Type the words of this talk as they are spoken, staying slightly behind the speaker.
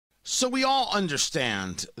So we all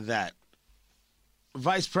understand that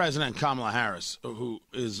Vice President Kamala Harris, who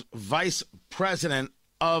is Vice President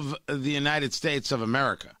of the United States of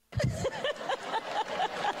America,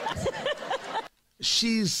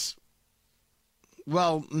 she's,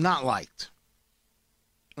 well, not liked.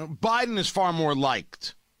 Biden is far more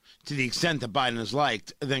liked, to the extent that Biden is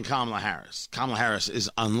liked, than Kamala Harris. Kamala Harris is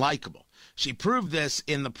unlikable. She proved this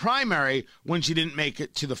in the primary when she didn't make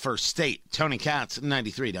it to the first state. Tony Katz,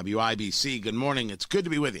 93 WIBC. Good morning. It's good to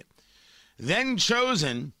be with you. Then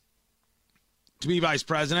chosen to be vice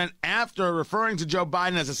president after referring to Joe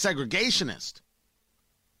Biden as a segregationist.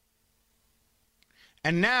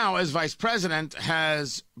 And now, as vice president,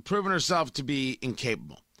 has proven herself to be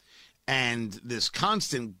incapable. And this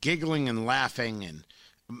constant giggling and laughing, and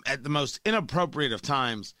at the most inappropriate of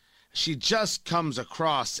times, she just comes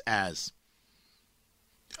across as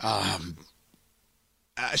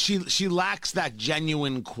she lacks that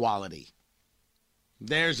genuine quality.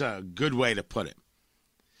 There's a good way to put it.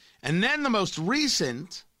 And then the most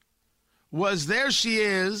recent was, there she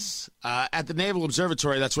is at the Naval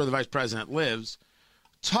Observatory, that's where the vice president lives,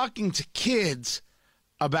 talking to kids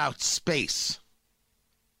about space.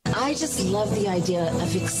 I just love the idea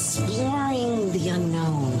of exploring the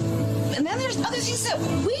unknown. And then there's other things that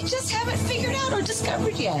we just haven't figured out or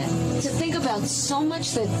discovered yet. To think about so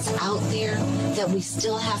much that's out there that we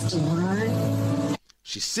still have to learn.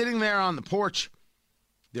 She's sitting there on the porch.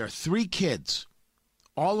 There are 3 kids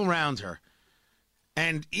all around her.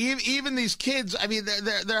 And even these kids, I mean,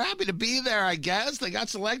 they're happy to be there, I guess. They got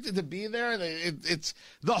selected to be there. It's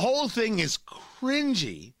the whole thing is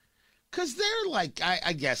cringy because they're like,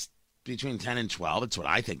 I guess, between 10 and 12. It's what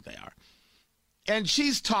I think they are. And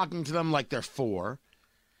she's talking to them like they're 4.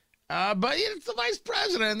 But it's the vice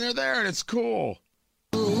president, and they're there, and it's cool.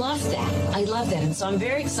 Love that. I love that. And so I'm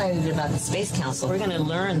very excited about the Space Council. We're going to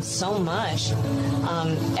learn so much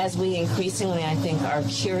as we increasingly, I think, are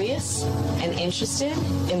curious and interested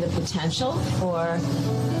in the potential for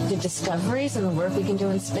the discoveries and the work we can do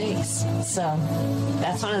in space. So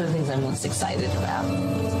that's one of the things I'm most excited about.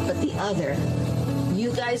 But the other,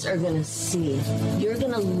 you guys are going to see, you're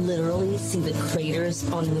going to literally see the craters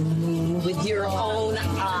on the moon with your own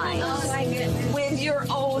eyes. Oh, my goodness. With your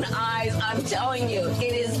own eyes, I'm telling you,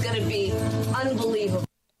 it is going to be unbelievable.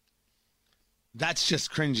 That's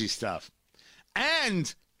just cringy stuff.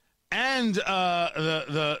 And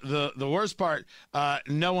the worst part,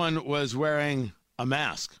 no one was wearing a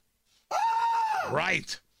mask.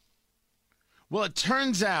 Right. Well, it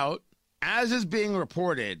turns out, as is being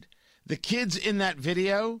reported, the kids in that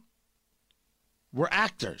video were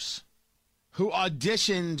actors who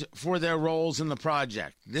auditioned for their roles in the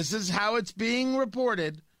project. This is how it's being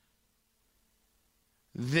reported.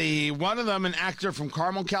 One of them, an actor from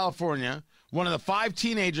Carmel, California, one of the 5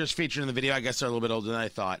 teenagers featured in the video, I guess they're a little bit older than I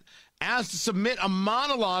thought, asked to submit a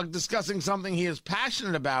monologue discussing something he is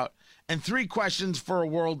passionate about and 3 questions for a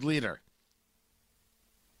world leader.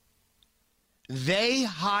 They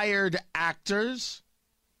hired actors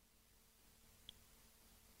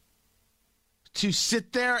to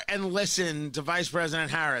sit there and listen to Vice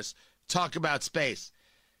President Harris talk about space.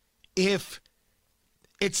 If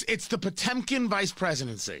it's the Potemkin vice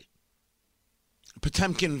presidency,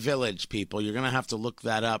 Potemkin village, people, you're going to have to look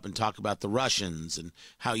that up and talk about the Russians and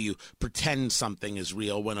how you pretend something is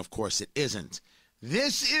real when, of course, it isn't.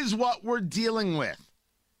 This is what we're dealing with.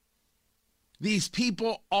 These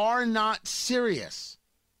people are not serious.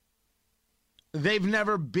 They've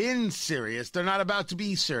never been serious. They're not about to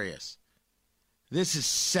be serious. This is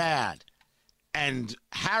sad. And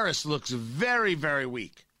Harris looks very, very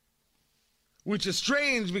weak, which is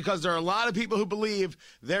strange because there are a lot of people who believe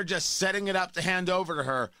they're just setting it up to hand over to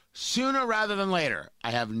her sooner rather than later.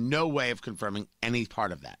 I have no way of confirming any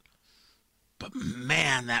part of that. But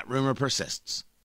man, that rumor persists.